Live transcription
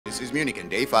This is Munich and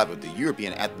day 5 of the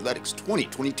European Athletics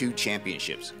 2022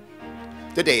 Championships.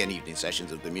 The day and evening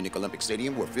sessions of the Munich Olympic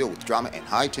Stadium were filled with drama and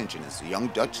high tension as the young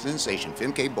Dutch sensation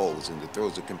Femke Bol was in the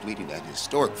throes of completing that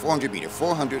historic 400-meter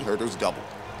 400 hurdles double.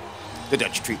 The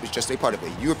Dutch treat was just a part of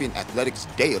a European Athletics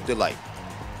Day of Delight.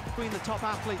 Between the top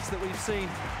athletes that we've seen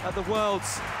at the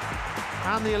Worlds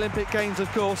and the Olympic Games,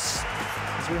 of course,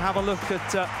 as we have a look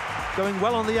at going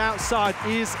well on the outside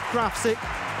is Kravtsik.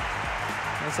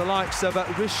 As the likes of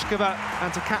Ryshkova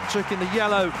and Tkachuk in the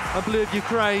yellow and blue of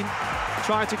Ukraine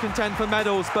try to contend for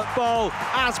medals, but Bol,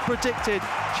 as predicted,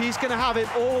 she's going to have it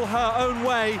all her own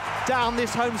way down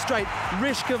this home straight.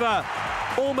 Ryshkova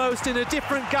almost in a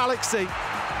different galaxy.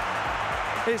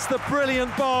 It's the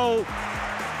brilliant Bol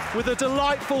with a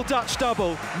delightful Dutch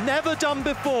double, never done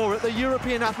before at the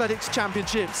European Athletics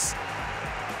Championships.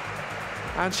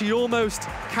 And she almost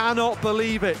cannot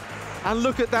believe it. And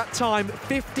look at that time,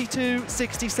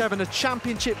 52.67, a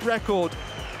championship record,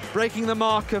 breaking the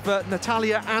mark of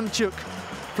Natalia Anchuk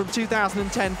from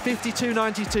 2010,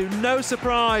 52.92. No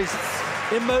surprise,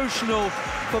 emotional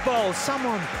for Bol,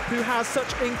 someone who has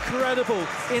such incredible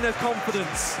inner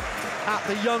confidence at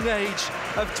the young age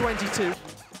of 22.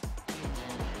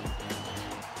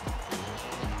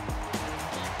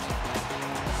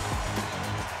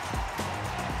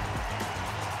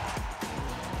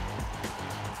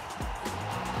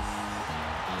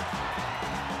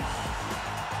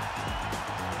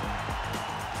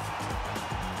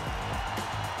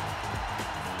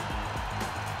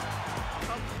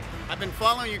 I've been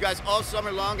following you guys all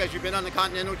summer long as you've been on the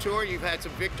Continental Tour. You've had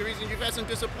some victories and you've had some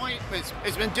disappointments.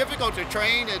 It's been difficult to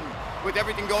train, and with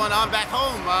everything going on back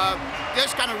home,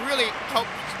 this kind of really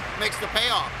makes the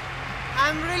payoff.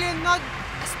 I'm really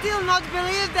still not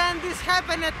believe that this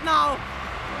happened now.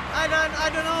 I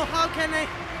don't know how can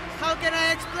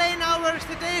I explain our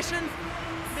situation,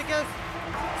 because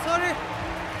sorry.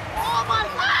 Oh my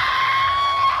God!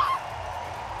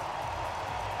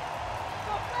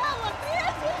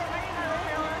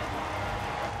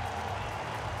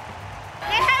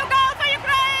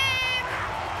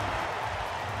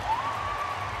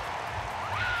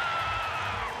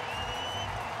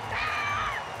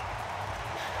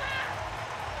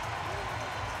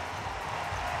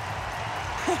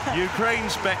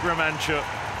 Ukraine's Bekh-Romanchuk,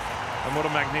 and what a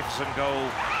magnificent goal.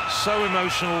 So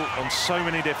emotional on so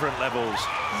many different levels.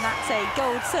 And that's a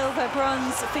gold, silver,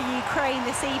 bronze for Ukraine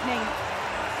this evening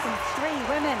from 3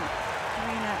 women.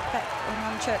 Maryna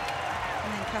Bekh-Romanchuk and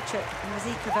then Tkachuk and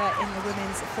Ryshkova in the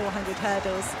women's 400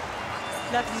 hurdles.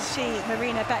 Lovely to see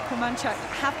Maryna Bekh-Romanchuk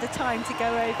have the time to go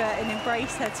over and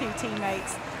embrace her 2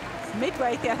 teammates.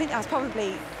 Midway through, I think that was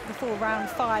probably before round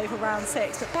 5 or round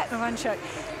 6, but Bekh-Romanchuk,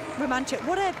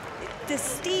 what the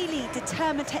steely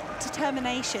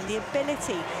determination, the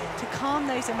ability to calm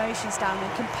those emotions down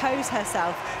and compose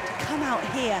herself to come out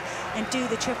here and do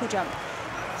the triple jump.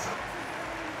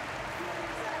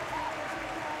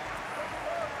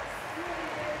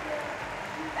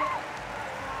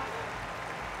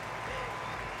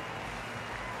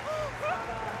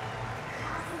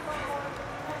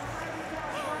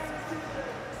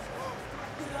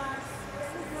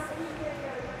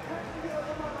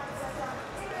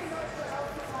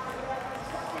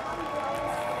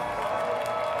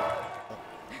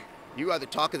 You are the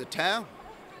talk of the town,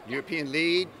 European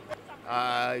lead.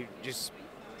 Just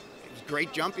it was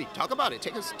great jumping. Talk about it.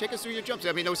 Take us through your jumps.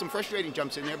 I mean, there were some frustrating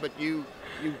jumps in there, but you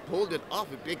pulled it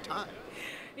off at big time.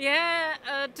 Yeah,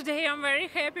 today I'm very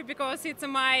happy because it's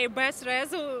my best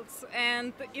results,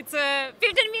 and it's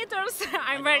 15 meters.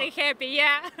 I'm very happy.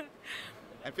 Yeah.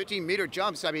 And 15-meter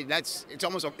jumps. I mean, it's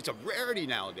a rarity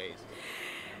nowadays.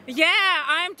 Yeah,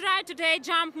 I'm trying today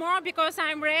jump more because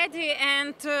I'm ready,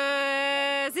 and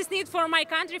this need for my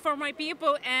country, for my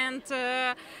people, and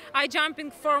I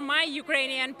jumping for my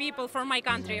Ukrainian people, for my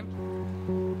country.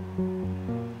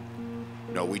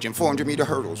 Norwegian 400-meter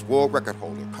hurdles world record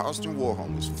holder Karsten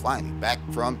Warholm is finally back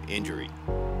from injury.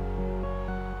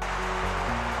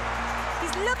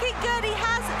 He's looking good. He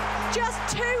has just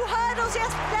 2 hurdles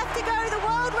left to go. The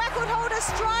world record holder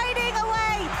striding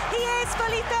away. He is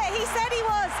fully fit. He said he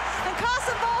was. And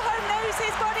Karsten Warholm knows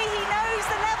his body. He knows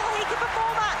the level he can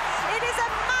perform at. It is a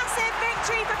massive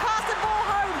victory for Karsten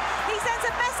Warholm. He sends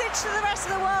a message to the rest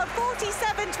of the world.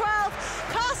 47-12.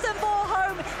 Karsten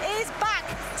Warholm is back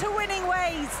to winning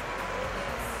ways.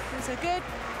 It was a good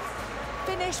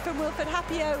finish from Wilfred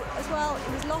Hapio as well.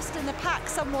 He was lost in the pack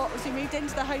somewhat as we moved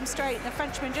into the home straight, and the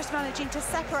Frenchman just managing to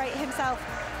separate himself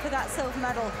for that silver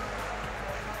medal.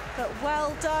 But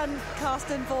well done,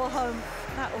 Karsten Warholm.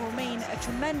 That will mean a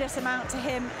tremendous amount to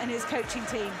him and his coaching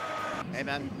team. Hey,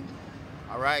 man.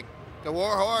 All right. The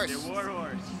Warhorse. The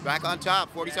Warhorse. Back on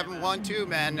top, 47.12,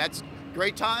 man. That's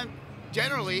great time.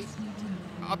 Generally,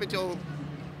 up until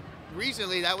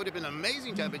recently, that would have been an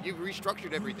amazing time, but you've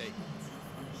restructured everything.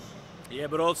 Yeah,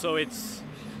 but also it's,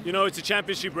 you know, it's a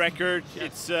championship record.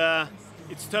 Yes.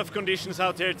 It's tough conditions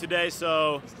out there today,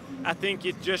 so I think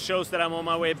it just shows that I'm on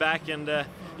my way back, and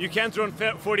you can't run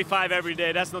 45 every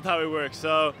day. That's not how it works.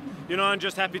 So, you know, I'm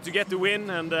just happy to get the win,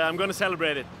 and I'm going to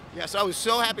celebrate it. Yes, I was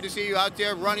so happy to see you out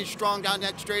there running strong down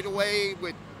that straightaway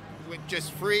with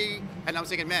just free, and I was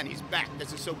thinking, man, he's back.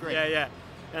 This is so great. Yeah, yeah.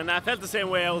 And I felt the same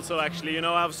way also, actually. You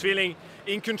know, I was feeling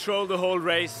in control the whole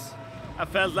race. I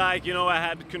felt like, you know, I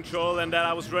had control and that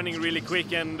I was running really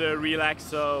quick and relaxed.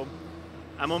 So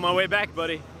I'm on my way back,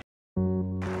 buddy.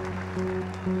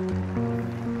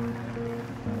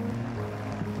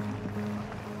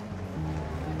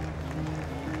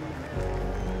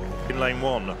 In lane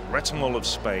 1, Retamol of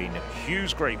Spain,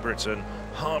 Hughes Great Britain,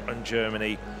 Hartman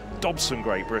Germany, Dobson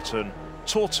Great Britain,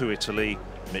 Tortu Italy,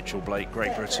 Mitchell Blake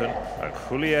Great Britain, and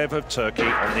Huliev of Turkey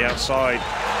on the outside.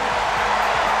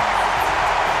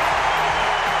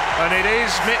 And it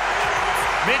is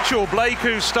Mitchell Blake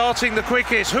who's starting the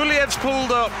quickest. Huliev's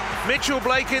pulled up, Mitchell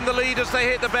Blake in the lead as they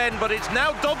hit the bend, but it's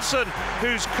now Dobson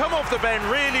who's come off the bend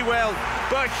really well.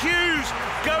 But Hughes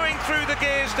going through the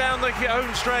gears down the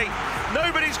home straight.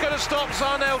 Nobody's going to stop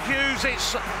Zarnell Hughes.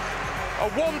 It's a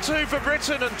 1-2 for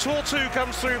Britain, and Tortu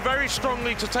comes through very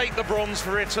strongly to take the bronze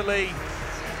for Italy.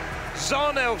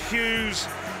 Zarnell Hughes,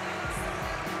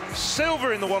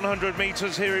 silver in the 100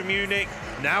 metres here in Munich,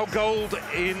 now gold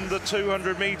in the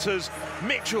 200 metres.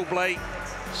 Mitchell Blake,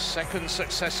 second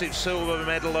successive silver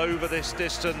medal over this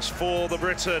distance for the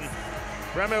Briton.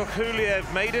 Ramil Huliev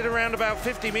made it around about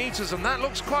 50 metres, and that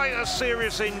looks quite a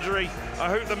serious injury. I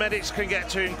hope the medics can get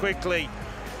to him quickly.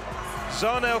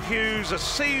 Zarnell Hughes, a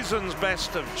season's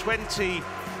best of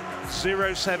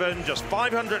 20.07, just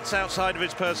 500ths outside of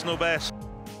his personal best.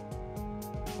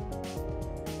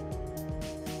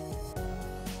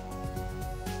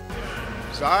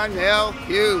 Zarnell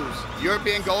Hughes,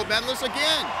 European gold medalist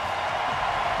again.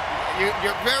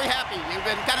 You're very happy. You've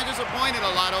been kind of disappointed a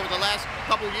lot over the last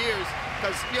couple years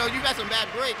because, you know, you've had some bad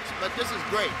breaks, but this is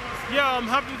great. Yeah, I'm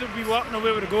happy to be walking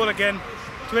away with a goal again.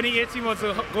 2018 was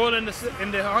a goal in the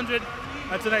 100,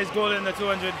 and tonight's goal in the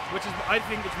 200, which is, I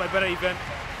think, it's my better event.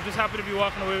 I'm just happy to be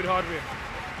walking away with hardware.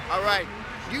 All right,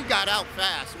 you got out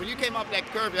fast. When you came up that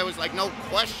curve, there was like no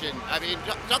question. I mean,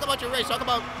 talk about your race. Talk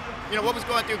about, you know, what was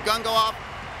going through, gun go off.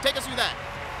 Take us through that.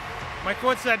 My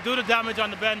coach said do the damage on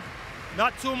the bend.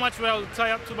 Not too much where I'll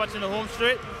tie up too much in the home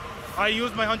straight. I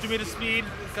used my 100-meter speed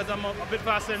because I'm a bit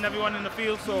faster than everyone in the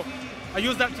field, so I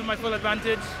used that to my full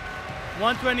advantage.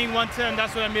 120 and 110,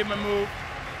 that's where I made my move.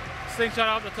 Slingshot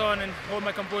out the turn and hold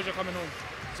my composure coming home.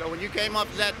 So when you came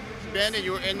up that bend and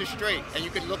you were in the straight and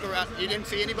you could look around, you didn't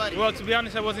see anybody? Well, to be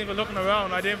honest, I wasn't even looking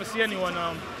around. I didn't even see anyone.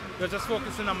 I was just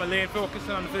focusing on my lane,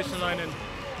 focusing on the finishing line, and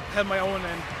held my own.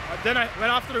 And then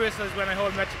after the race is when I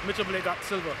heard Mitchell Blake got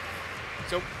silver.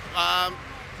 So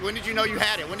when did you know you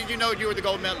had it? When did you know you were the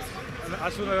gold medalist? And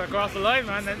as soon as I crossed the line,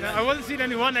 man, and I wasn't seeing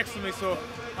anyone next to me, so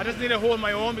I just need to hold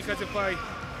my own, because if I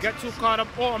get too caught up,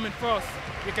 or I'm in first,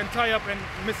 you can tie up and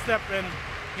misstep, and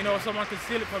you know, someone can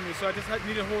steal it from me. So I just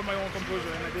need to hold my own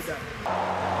composure, and I did that.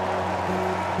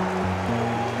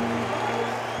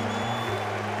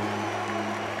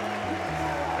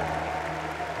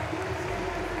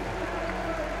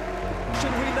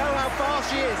 We know how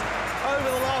fast she is over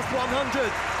the last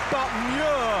 100, but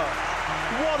Muir,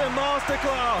 what a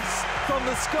masterclass from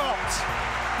the Scot.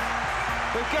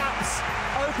 The gaps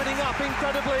opening up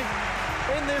incredibly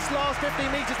in this last 50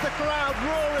 metres, the crowd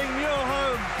roaring Muir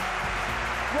home.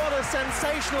 What a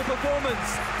sensational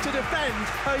performance to defend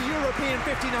her European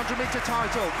 1500-metre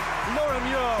title. Laura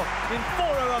Muir in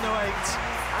 4:01.08,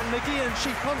 and McGeehan,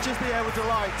 she punches the air with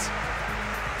delight.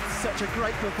 Such a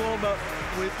great performer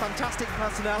with fantastic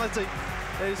personality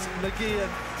is McGeehan,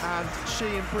 and she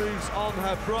improves on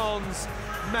her bronze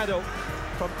medal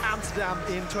from Amsterdam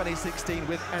in 2016,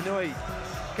 with Inouye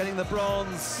getting the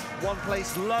bronze one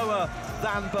place lower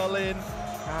than Berlin.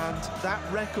 And that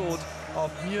record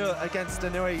of Muir against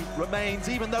Inouye remains,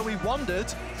 even though we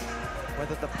wondered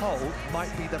whether the pole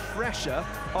might be the fresher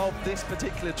of this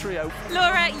particular trio.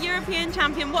 Laura, European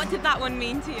champion, what did that one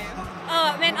mean to you?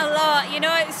 Oh, it meant a lot. You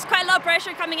know, it's quite a lot of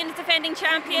pressure coming in as defending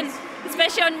champion,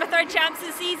 especially on my third champs of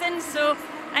the season, so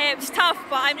it was tough,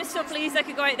 but I'm just so pleased I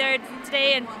could go out there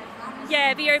today and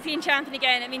yeah, be European champion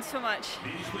again. It means so much.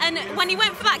 And when you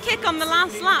went for that kick on the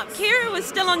last lap, Kira was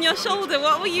still on your shoulder.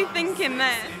 What were you thinking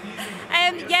there?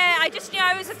 Yeah, I just knew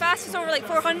I was the fastest over like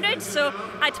 400, so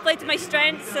I had to play to my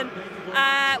strengths, and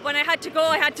when I had to go,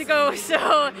 I had to go. So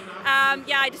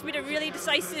yeah, I just made a really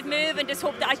decisive move and just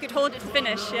hoped that I could hold it to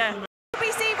finish. Yeah. We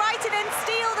see Raitanen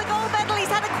steal the gold medal. He's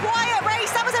had a quiet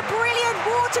race. That was a brilliant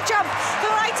water jump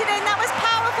for Raitanen. That was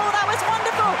powerful. That was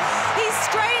wonderful. He's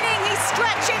straining, he's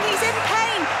stretching, he's in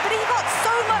pain, but he got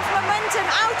so much momentum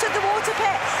out of the water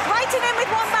pit. Raitanen with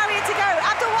one barrier to go.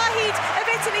 Abdelwahid of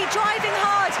Italy driving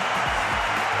hard.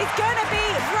 It's going to be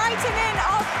Raitanen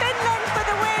of Finland for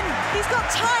the win. He's got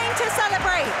time to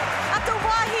celebrate.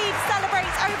 Abdelwahid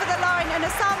celebrates over the line, and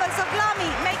Osama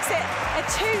Zoglami makes it a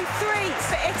 2-3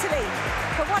 for Italy.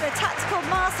 But what a tactical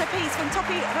masterpiece from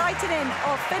Topi Raitanen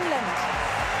of Finland.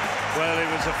 Well, it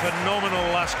was a phenomenal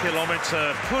last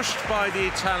kilometre, pushed by the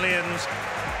Italians,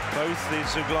 both the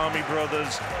Zoglami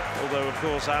brothers, although of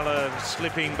course Ala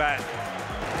slipping back.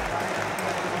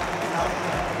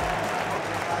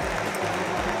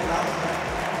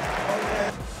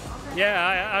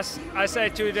 Yeah, as I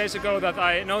said 2 days ago, that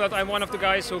I know that I'm one of the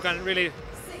guys who can really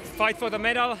fight for the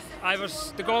medal.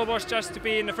 The goal was just to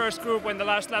be in the first group when the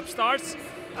last lap starts,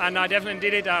 and I definitely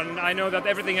did it, and I know that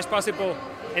everything is possible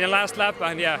in the last lap.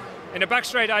 And yeah, in the back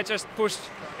straight I just pushed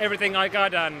everything I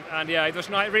got, and yeah, it was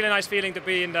really nice feeling to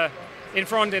be in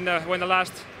front when the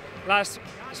last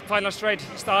final straight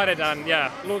started, and yeah,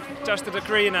 look just to the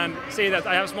green and see that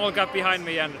I have a small gap behind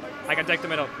me and I can take the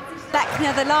medal.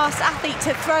 Alekna, the last athlete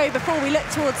to throw before we look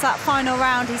towards that final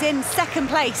round. He's in second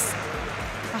place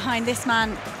behind this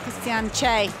man, Christian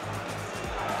Che.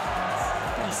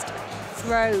 Best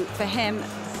throw for him,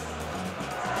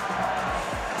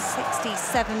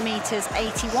 67 metres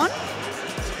 81.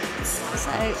 So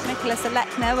Mykolas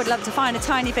Alekna would love to find a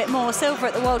tiny bit more. Silver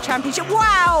at the World Championship.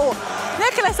 Wow!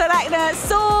 Mykolas Alekna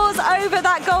soars over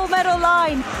that gold medal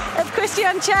line of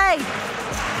Christian Che.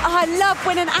 Oh, I love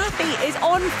when an athlete is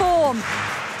on form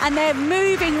and they're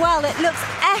moving well. It looks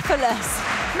effortless.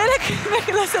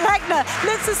 Mykolas Alekna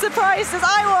looks as surprised as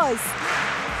I was.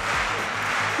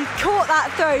 He caught that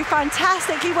throw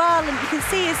fantastically well, and you can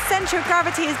see his centre of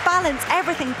gravity, his balance,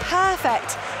 everything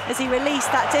perfect as he released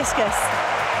that discus.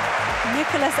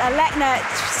 Mykolas Alekna,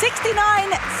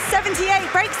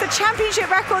 69.78, breaks the championship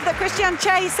record that Christian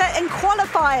Che set in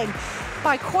qualifying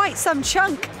by quite some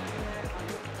chunk.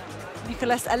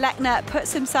 Mykolas Alekna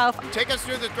puts himself... Take us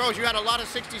through the throws. You had a lot of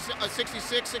 66,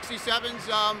 67s,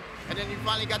 and then you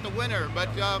finally got the winner. But,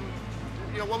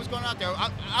 you know, what was going on there?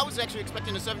 I was actually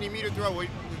expecting a 70-meter throw. Were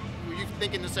you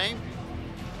thinking the same?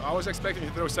 I was expecting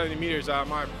to throw 70 meters. I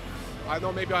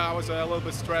know maybe I was a little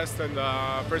bit stressed, and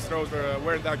first throws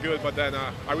weren't that good, but then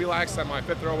I relaxed, and my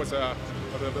fifth throw was the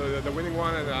winning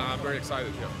one, and I'm very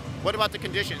excited. Yeah. What about the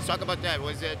conditions? Talk about that.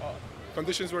 Was it?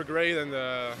 Conditions were great, and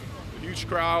a huge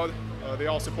crowd. They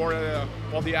all supported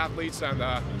all the athletes, and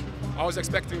I was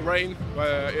expecting rain,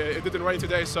 but it didn't rain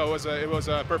today, so it was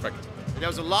perfect. There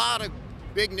was a lot of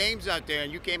big names out there,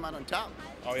 and you came out on top.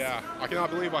 Oh yeah, I cannot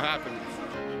believe what happened.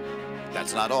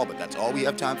 That's not all, but that's all we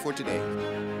have time for today.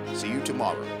 See you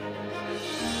tomorrow.